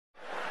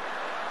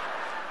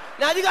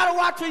Now you gotta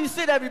watch where you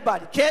sit,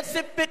 everybody. Can't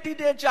sit 50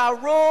 near Ja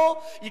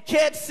Rule. You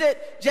can't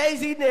sit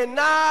Jay-Z near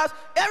Nas.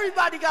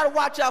 Everybody gotta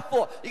watch out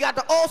for. You got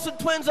the Olsen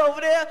twins over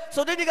there,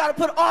 so then you gotta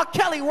put R.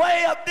 Kelly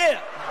way up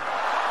there.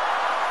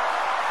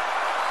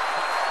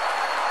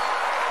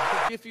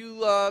 If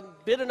you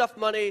bid enough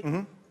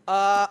money,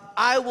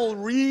 I will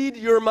read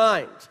your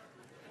mind.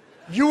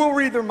 You will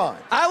read their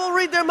mind? I will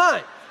read their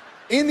mind.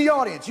 In the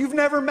audience, you've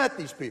never met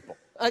these people?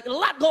 A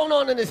lot going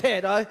on in his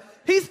head.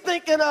 He's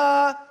thinking,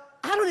 I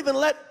don't even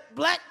let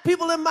black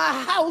people in my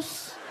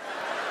house.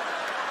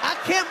 I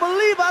can't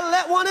believe I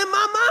let one in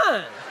my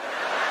mind.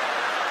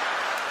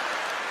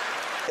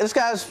 This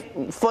guy's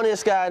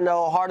funniest guy I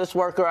know, hardest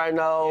worker I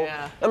know.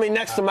 Yeah. I mean,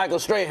 next to Michael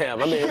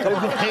Strahan. I mean, come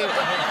on.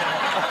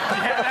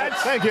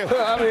 Thank you.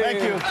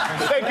 Thank you.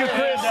 Thank you,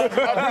 Chris. I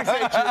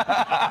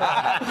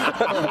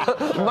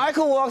appreciate you.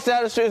 Michael walks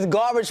down the street as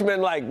garbage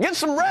men like, get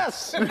some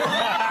rest.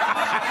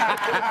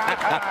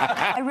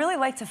 I really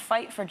like to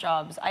fight for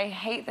jobs. I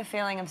hate the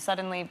feeling of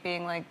suddenly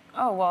being like,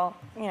 oh, well,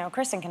 you know,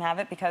 Kristen can have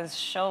it because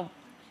she'll,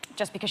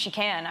 just because she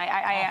can.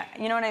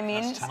 You know what I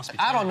mean?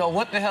 I don't know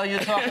what the hell you're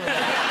talking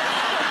about.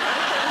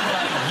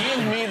 Give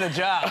me the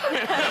job.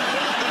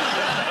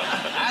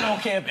 I don't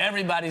care if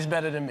everybody's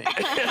better than me.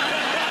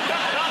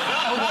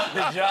 I want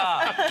the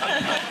job.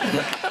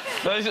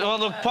 Well,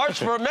 the part's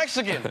for a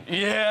Mexican.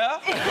 Yeah.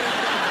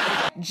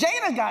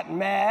 Jada got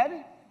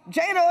mad.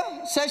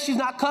 Jada says she's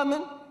not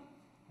coming.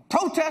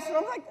 Protesting.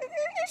 I'm like,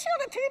 is she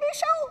on a TV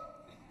show?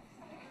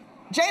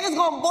 Jada's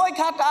gonna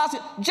boycott the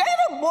Oscars.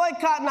 Jada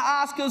boycotting the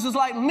Oscars is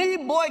like me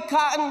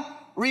boycotting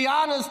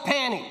Rihanna's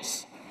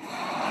panties.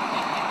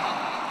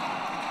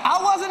 I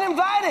wasn't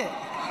invited.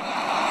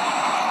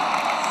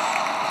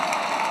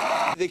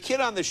 The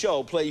kid on the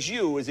show plays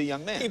you as a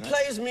young man. He right?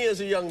 plays me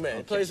as a young man. Okay.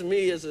 He plays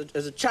me as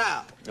a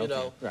child. You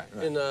know. Right.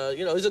 And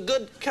you know, he's a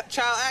good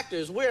child actor.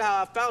 It's weird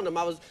how I found him.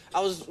 I was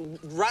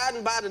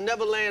riding by the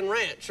Neverland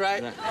Ranch,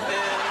 right? And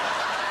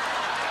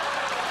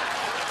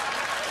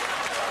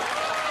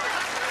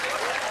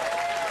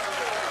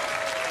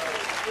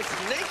this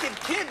naked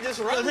kid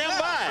just runs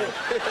by.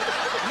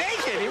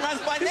 Naked. He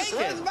runs by naked.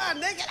 Runs by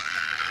naked.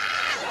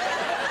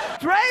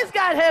 Dre's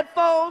got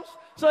headphones,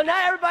 so now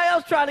everybody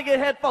else trying to get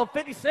headphones.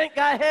 50 Cent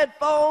got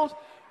headphones.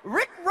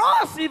 Rick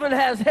Ross even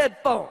has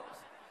headphones.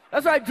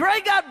 That's right, Dre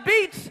got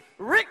beats.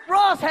 Rick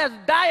Ross has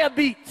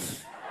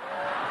diabetes.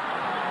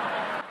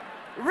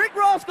 Rick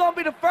Ross gonna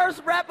be the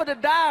first rapper to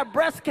die of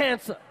breast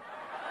cancer.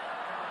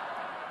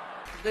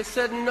 They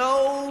said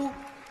no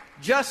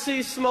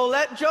Jussie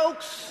Smollett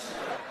jokes.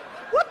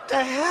 What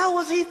the hell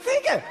was he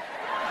thinking?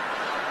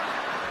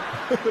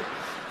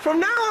 From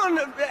now on,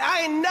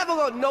 I ain't never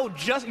gonna know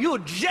you're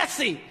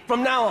Jesse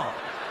from now on.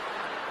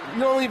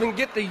 You don't even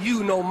get the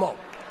you no more.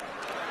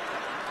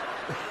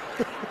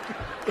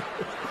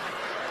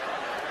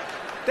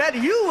 That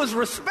you was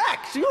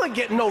respect. You ain't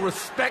getting no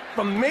respect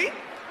from me.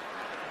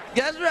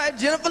 That's right,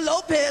 Jennifer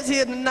Lopez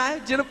here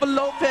tonight. Jennifer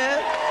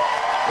Lopez.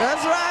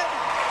 That's right.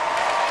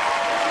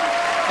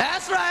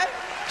 That's right.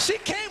 She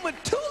came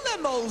with 2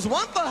 limos,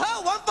 one for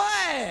her, one for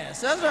her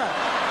ass. That's right.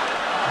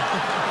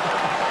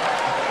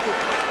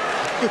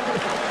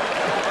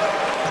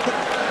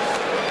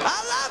 I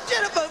love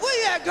Jennifer. Where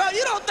you at, girl?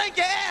 You don't thank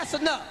your ass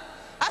enough.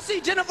 I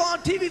see Jennifer on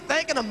TV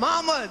thanking her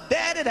mama, her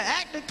daddy, the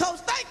acting coach.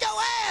 Thank your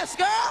ass,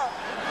 girl.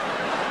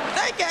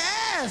 Thank your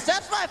ass.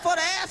 That's right, for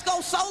the ass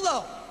go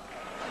solo.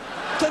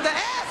 Because the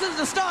ass is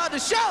the star of the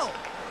show.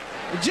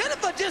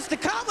 Jennifer just the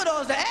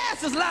Commodores. The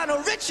ass is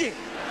Lionel Richie.